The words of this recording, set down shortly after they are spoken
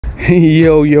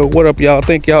Yo, what up, y'all?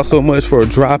 Thank y'all so much for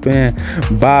dropping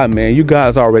by, man. You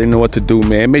guys already know what to do,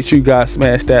 man. Make sure you guys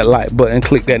smash that like button,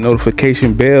 click that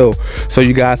notification bell so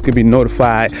you guys can be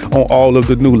notified on all of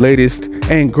the new latest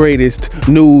and greatest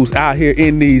news out here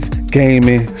in these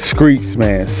gaming streets,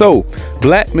 man. So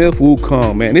Black Myth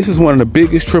Wukong, man, this is one of the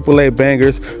biggest AAA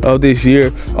bangers of this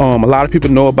year. A lot of people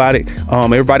know about it.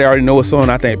 Everybody already know it's on,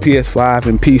 I think, PS5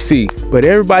 and PC, but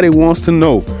everybody wants to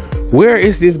know, where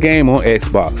is this game on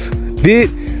Xbox? Did,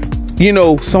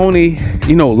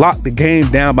 Sony, lock the game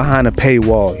down behind a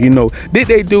paywall? Did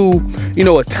they do,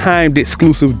 a timed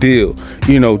exclusive deal?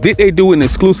 Did they do an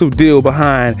exclusive deal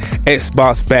behind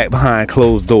Xbox back behind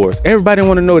closed doors? Everybody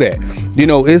want to know that.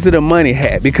 Is it a money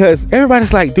hat? Because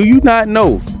everybody's like, do you not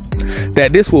know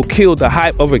that this will kill the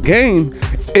hype of a game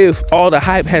if all the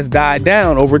hype has died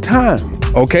down over time?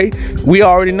 Okay, we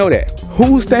already know that.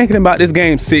 Who's thinking about this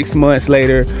game 6 months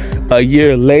later, a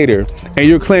year later, and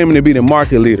you're claiming to be the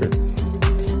market leader?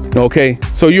 Okay,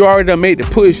 so you already done made the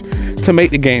push to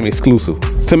make the game exclusive,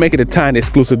 to make it a timed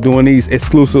exclusive, doing these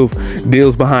exclusive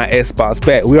deals behind Xbox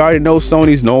back. We already know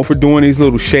Sony's known for doing these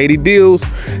little shady deals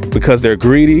because they're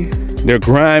greedy, they're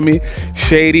grimy,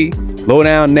 shady, low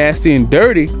down, nasty, and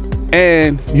dirty.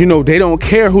 And they don't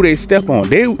care who they step on.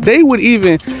 They would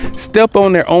even step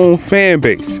on their own fan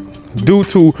base due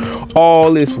to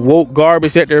all this woke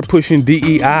garbage that they're pushing,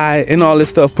 DEI and all this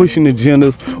stuff, pushing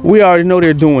agendas. We already know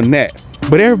they're doing that,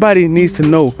 but everybody needs to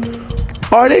know,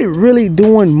 are they really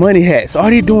doing money hats? Are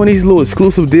they doing these little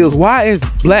exclusive deals? Why is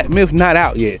Black Myth not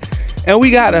out yet? And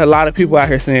we got a lot of people out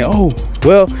here saying, oh,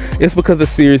 well, it's because of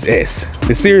Series S.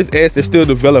 The Series S, they're still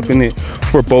developing it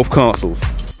for both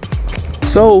consoles.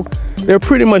 So they're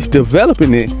pretty much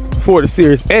developing it for the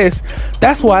Series S.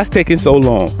 That's why it's taking so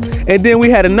long. And then we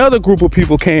had another group of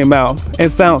people came out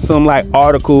and found some like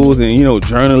articles and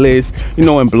journalists,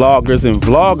 and bloggers and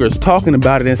vloggers talking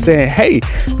about it and saying, hey,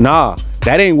 nah,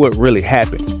 that ain't what really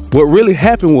happened. What really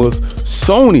happened was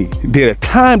Sony did a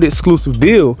timed exclusive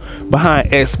deal behind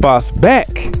Xbox back,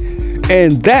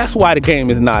 and that's why the game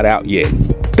is not out yet.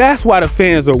 That's why the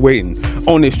fans are waiting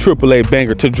on this AAA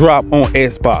banger to drop on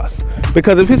Xbox.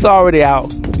 Because if it's already out,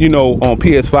 on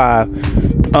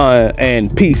PS5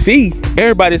 and PC,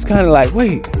 everybody's kind of like,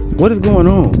 wait, what is going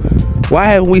on? Why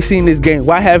haven't we seen this game?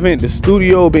 Why haven't the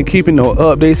studio been keeping no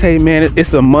updates? Hey man,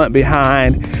 it's a month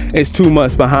behind, it's 2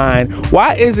 months behind.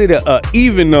 Why is it a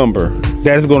even number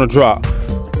that's gonna drop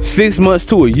 6 months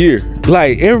to a year?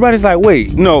 Like, everybody's like,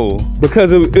 wait, no,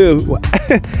 because of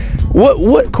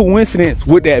what coincidence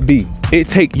would that be? It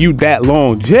take you that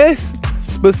long, just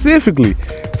specifically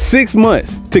 6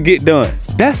 months to get done.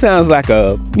 That sounds like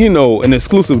an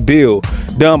exclusive deal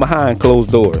done behind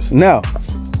closed doors. Now,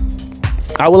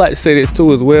 I would like to say this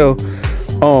too as well.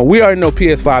 We already know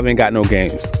PS5 ain't got no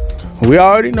games. We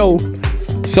already know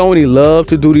Sony love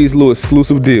to do these little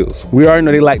exclusive deals. We already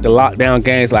know they like to lock down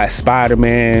games like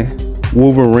Spider-Man,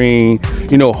 Wolverine,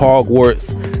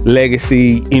 Hogwarts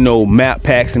Legacy, map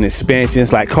packs and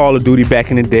expansions like Call of Duty back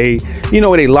in the day.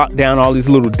 Where they lock down all these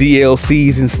little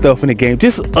DLCs and stuff in the game.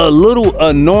 Just a little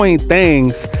annoying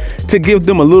things to give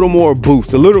them a little more boost,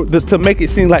 to make it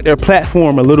seem like their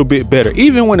platform a little bit better.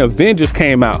 Even when Avengers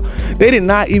came out, they did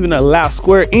not even allow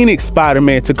Square Enix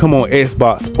Spider-Man to come on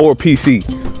Xbox or PC.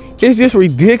 It's just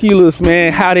ridiculous,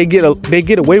 man, how they get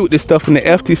away with this stuff in the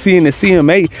FTC and the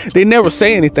CMA. They never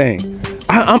say anything.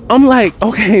 I'm like,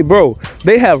 okay, bro,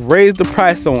 they have raised the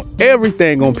price on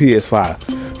everything on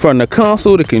PS5. From the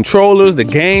console, the controllers, the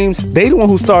games. They the one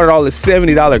who started all this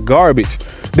 $70 garbage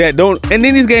that don't, and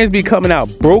then these games be coming out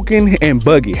broken and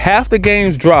buggy. Half the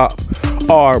games drop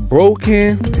are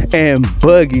broken and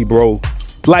buggy, bro.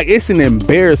 Like, it's an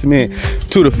embarrassment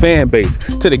to the fan base,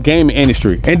 to the gaming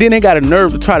industry. And then they got a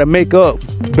nerve to try to make up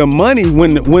the money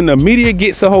when the media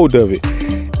gets a hold of it.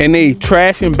 And they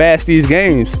trash and bash these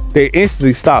games, they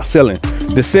instantly stop selling.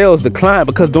 The sales decline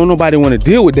because don't nobody want to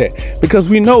deal with that. Because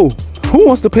we know, who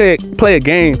wants to play a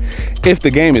game if the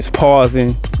game is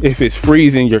pausing, if it's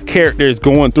freezing, your character is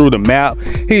going through the map,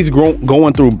 he's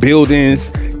going through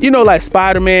buildings. Like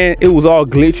Spider-Man, it was all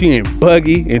glitchy and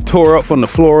buggy and tore up from the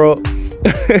floor up.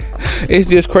 It's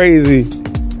just crazy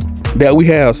that we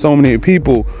have so many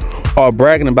people are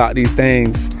bragging about these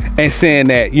things and saying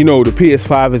that, the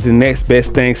PS5 is the next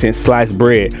best thing since sliced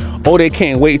bread. Oh, they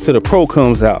can't wait till the Pro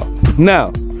comes out.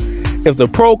 Now, if the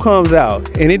Pro comes out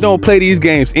and it don't play these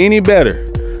games any better,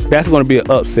 that's going to be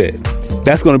an upset.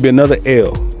 That's going to be another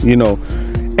L,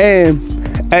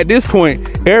 And at this point,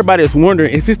 everybody's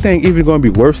wondering, is this thing even going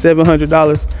to be worth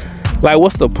 $700? Like,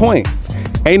 what's the point?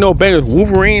 Ain't no bangers.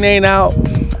 Wolverine ain't out.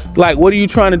 Like, what are you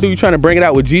trying to do? You trying to bring it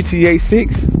out with GTA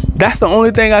 6? That's the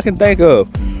only thing I can think of.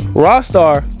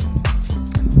 Rockstar,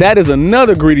 that is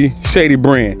another greedy, shady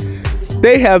brand.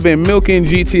 They have been milking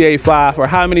GTA 5 for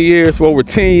how many years? For over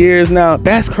 10 years now.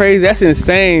 That's crazy. That's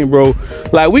insane, bro.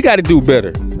 Like, we got to do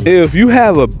better. If you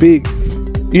have a big,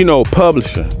 you know,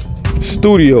 publisher,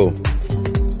 studio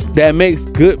that makes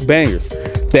good bangers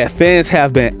that fans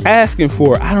have been asking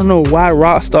for, I don't know why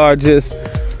Rockstar just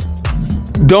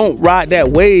don't ride that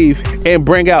wave and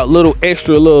bring out little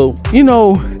extra little, you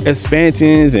know,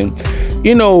 expansions and,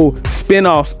 you know,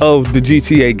 spin-offs of the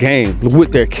GTA game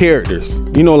with their characters.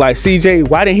 You know, like CJ,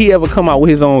 why didn't he ever come out with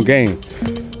his own game?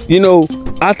 You know,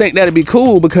 I think that'd be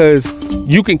cool because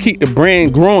you can keep the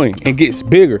brand growing and gets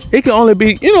bigger. It can only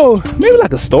be, you know, maybe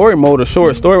like a story mode, a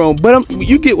short story mode, but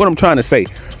you get what I'm trying to say.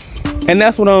 And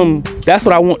that's what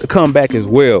I want to come back as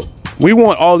well. We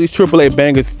want all these AAA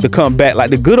bangers to come back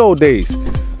like the good old days.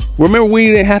 Remember, we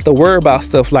didn't have to worry about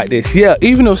stuff like this. Yeah,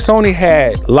 even though Sony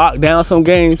had locked down some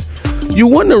games, you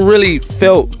wouldn't have really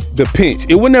felt the pinch.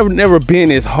 It would never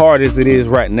been as hard as it is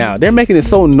right now. They're making it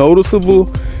so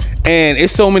noticeable, and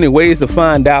it's so many ways to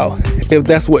find out if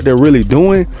that's what they're really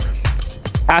doing.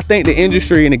 I think the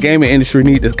industry and the gaming industry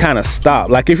need to kind of stop.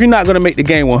 Like, if you're not going to make the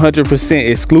game 100%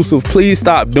 exclusive, please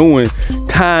stop doing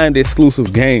timed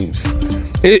exclusive games.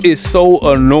 It is so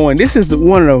annoying. This is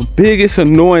one of the biggest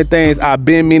annoying things I've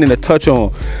been meaning to touch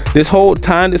on. This whole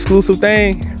timed exclusive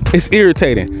thing, it's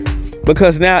irritating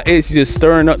because now it's just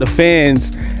stirring up the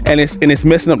fans, and it's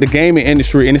messing up the gaming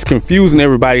industry, and it's confusing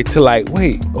everybody to like,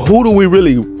 wait, who do we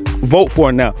really vote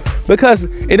for now? Because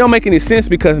it don't make any sense,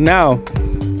 because now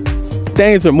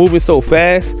things are moving so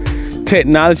fast.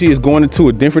 Technology is going into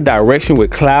a different direction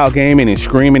with cloud gaming and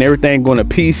streaming, everything going to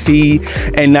PC,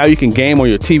 and now you can game on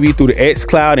your TV through the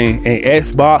xCloud and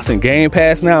Xbox and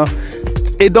Gamepass now.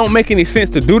 It don't make any sense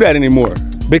to do that anymore,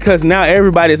 because now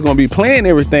everybody is going to be playing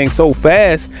everything so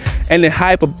fast, and the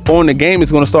hype on the game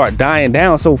is going to start dying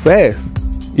down so fast.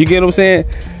 You get what I'm saying?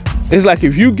 It's like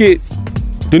if you get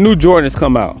the new Jordans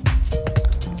come out,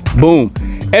 boom,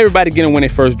 everybody getting when they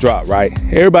first drop, right?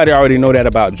 Everybody already know that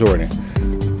about Jordan.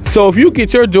 So if you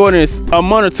get your Jordans a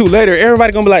month or two later,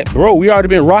 everybody gonna be like, bro, we already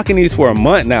been rocking these for a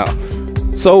month now.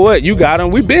 So what? You got them,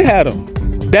 we been had them.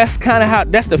 That's kind of how,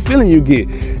 that's the feeling you get.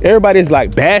 Everybody's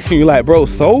like bashing you, like, bro,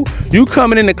 so you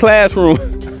coming in the classroom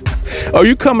or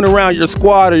you coming around your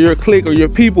squad or your clique or your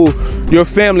people, your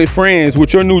family, friends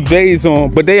with your new J's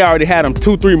on, but they already had them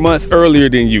 2-3 months earlier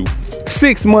than you,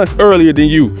 6 months earlier than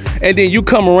you. And then you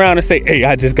come around and say, hey,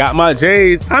 I just got my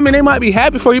J's. I mean, they might be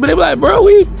happy for you, but they be like, bro,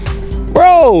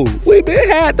 we been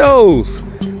had those.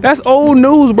 That's old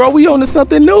news, bro. We on to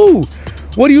something new.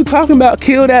 What are you talking about?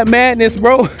 Kill that madness,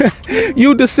 bro.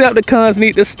 You Decepticons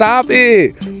need to stop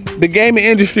it. The gaming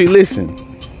industry, listen.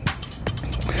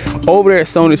 Over there at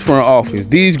Sony's front office,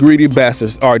 these greedy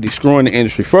bastards are destroying the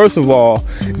industry. First of all,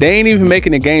 they ain't even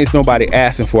making the games nobody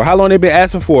asking for. How long they been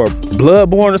asking for?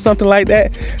 Bloodborne or something like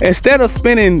that? Instead of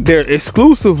spending their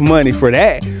exclusive money for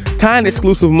that, time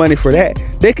exclusive money for that,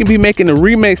 they can be making the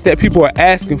remakes that people are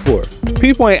asking for.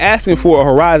 People ain't asking for a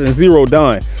Horizon Zero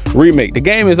Dawn remake. The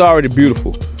game is already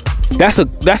beautiful. That's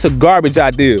a garbage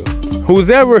idea. Who's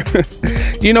ever,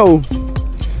 you know,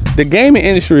 the gaming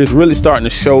industry is really starting to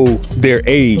show their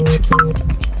age.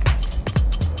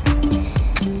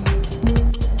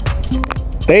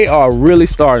 They are really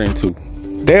starting to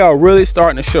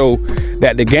show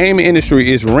that the gaming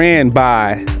industry is ran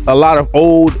by a lot of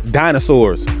old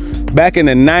dinosaurs. Back in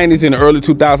the 90s and the early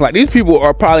 2000s, like, these people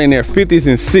are probably in their 50s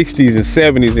and 60s and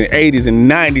 70s and 80s and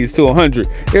 90s to 100.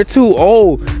 They're too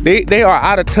old. They are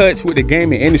out of touch with the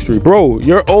gaming industry. Bro,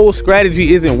 your old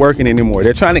strategy isn't working anymore.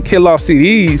 They're trying to kill off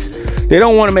CDs. They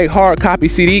don't want to make hard copy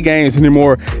CD games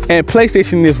anymore. And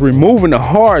PlayStation is removing the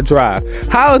hard drive.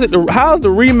 How is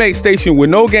the remake station with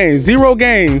no games, 0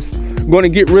 games, going to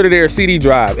get rid of their CD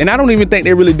drive? And I don't even think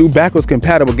they really do backwards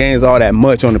compatible games all that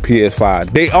much on the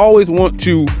PS5. They always want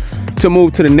you to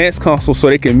move to the next console so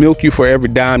they can milk you for every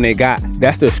dime they got.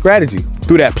 That's their strategy,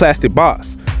 through that plastic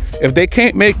box. If they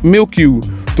can't milk you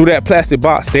through that plastic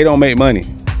box, they don't make money,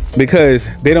 because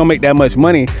they don't make that much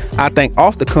money, I think,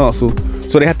 off the console,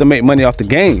 so they have to make money off the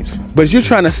games. But you're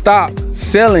trying to stop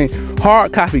selling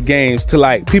hard copy games to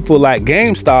like people like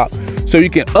GameStop so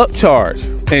you can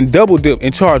upcharge and double dip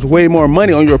and charge way more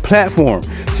money on your platform.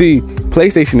 See,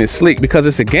 PlayStation is slick because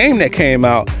it's a game that came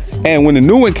out, and when the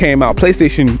new one came out,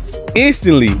 PlayStation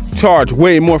instantly charged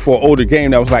way more for an older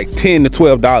game that was like $10 to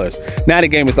 $12. Now the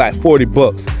game is like 40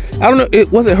 bucks. I don't know,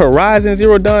 was it Horizon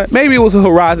Zero Dawn? Maybe it was a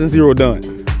Horizon Zero Dawn.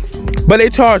 But they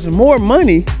charged more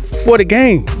money for the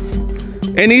game.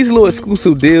 And these little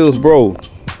exclusive deals, bro,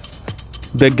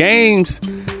 the games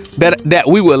that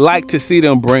we would like to see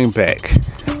them bring back,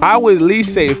 I would at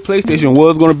least say if PlayStation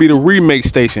was going to be the remake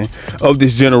station of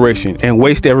this generation and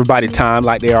waste everybody time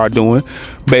like they are doing,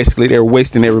 basically they're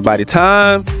wasting everybody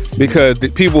time because the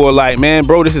people are like, man,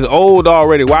 bro, this is old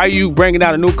already. Why are you bringing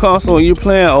out a new console and you're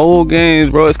playing old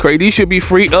games, bro? It's crazy. These should be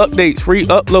free updates, free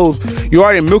uploads. You're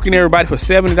already milking everybody for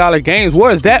 $70 games. Where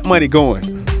is that money going?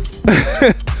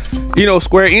 You know,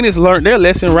 Square Enix learned their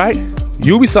lesson, right?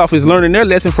 Ubisoft is learning their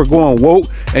lesson for going woke,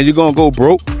 and you're gonna go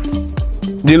broke.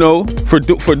 You know, for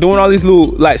doing all these little,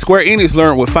 like Square Enix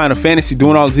learned with Final Fantasy,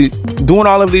 doing all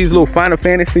of these little Final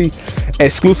Fantasy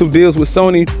exclusive deals with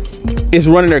Sony is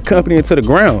running their company into the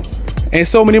ground. And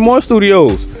so many more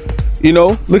studios. You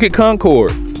know, look at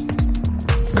Concord.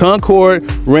 Concord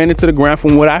ran into the ground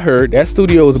from what I heard. That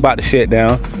studio is about to shut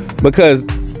down because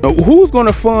who's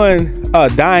gonna fund a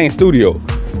dying studio?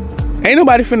 Ain't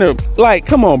nobody finna, like,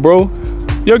 come on, bro.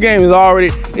 Your game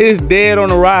is dead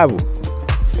on arrival.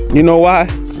 You know why?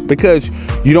 Because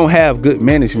you don't have good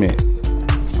management.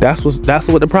 That's what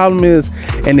the problem is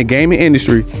in the gaming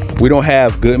industry. We don't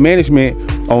have good management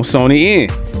on Sony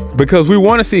end because we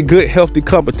want to see good, healthy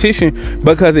competition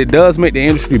because it does make the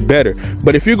industry better.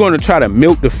 But if you're going to try to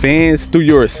milk the fans through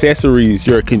your accessories,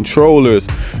 your controllers,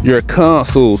 your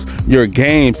consoles, your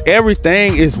games,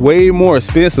 everything is way more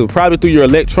expensive, probably through your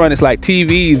electronics like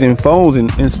TVs and phones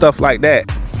and stuff like that.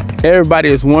 Everybody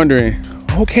is wondering,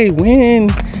 okay, when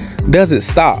does it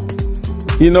stop?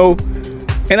 You know,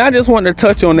 and I just wanted to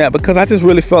touch on that because I just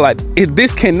really felt like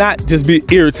this cannot just be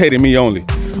irritating me only.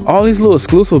 All these little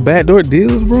exclusive backdoor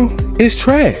deals, bro, it's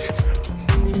trash.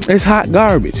 It's hot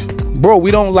garbage, bro. We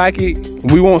don't like it.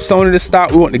 We want Sony to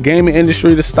stop. We want the gaming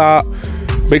industry to stop,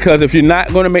 because if you're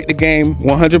not going to make the game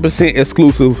 100%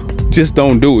 exclusive, just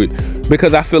don't do it.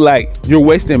 Because I feel like you're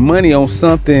wasting money on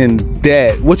something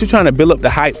that what you're trying to build up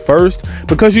the hype first,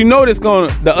 because you know this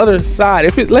going the other side.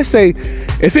 If it, let's say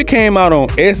if it came out on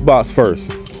Xbox first,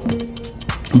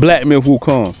 Black Myth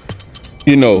Wukong,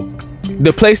 you know,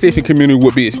 the PlayStation community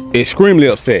would be extremely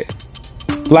upset.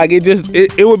 Like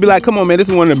it would be like, come on, man, this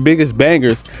is one of the biggest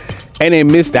bangers and they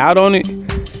missed out on it.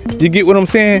 You get what I'm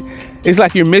saying? It's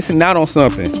like you're missing out on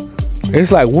something.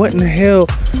 It's like, what in the hell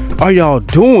are y'all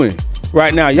doing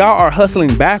right now? Y'all are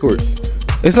hustling backwards.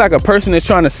 It's like a person that's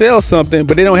trying to sell something,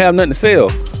 but they don't have nothing to sell.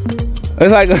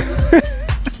 It's like,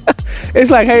 it's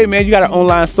like, hey man, you got an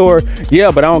online store?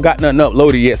 Yeah, but I don't got nothing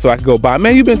uploaded yet so I can go buy.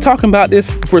 Man, you've been talking about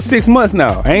this for 6 months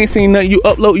now. I ain't seen nothing you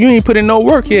upload. You ain't put in no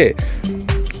work yet.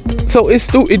 So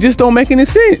it just don't make any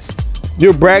sense.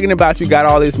 You're bragging about you got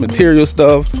all this material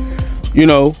stuff, you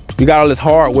know, you got all this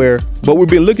hardware, but we've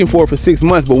been looking for it for 6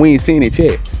 months, but we ain't seen it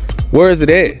yet. Where is it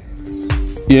at?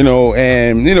 You know,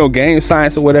 and you know, game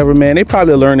science or whatever, man, they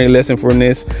probably learned their lesson from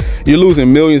this. You're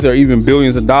losing millions or even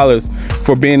billions of dollars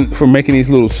for making these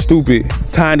little stupid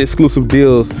timed exclusive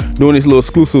deals, doing these little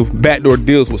exclusive backdoor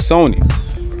deals with Sony.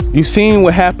 You've seen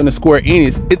what happened to Square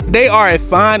Enix. They are a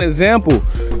fine example.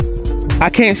 I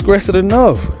can't stress it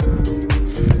enough.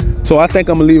 So I think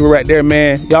I'm gonna leave it right there,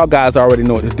 man. Y'all guys already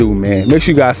know what to do, man. Make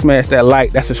sure you guys smash that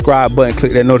like, that subscribe button,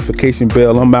 click that notification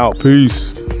bell. I'm out.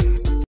 Peace.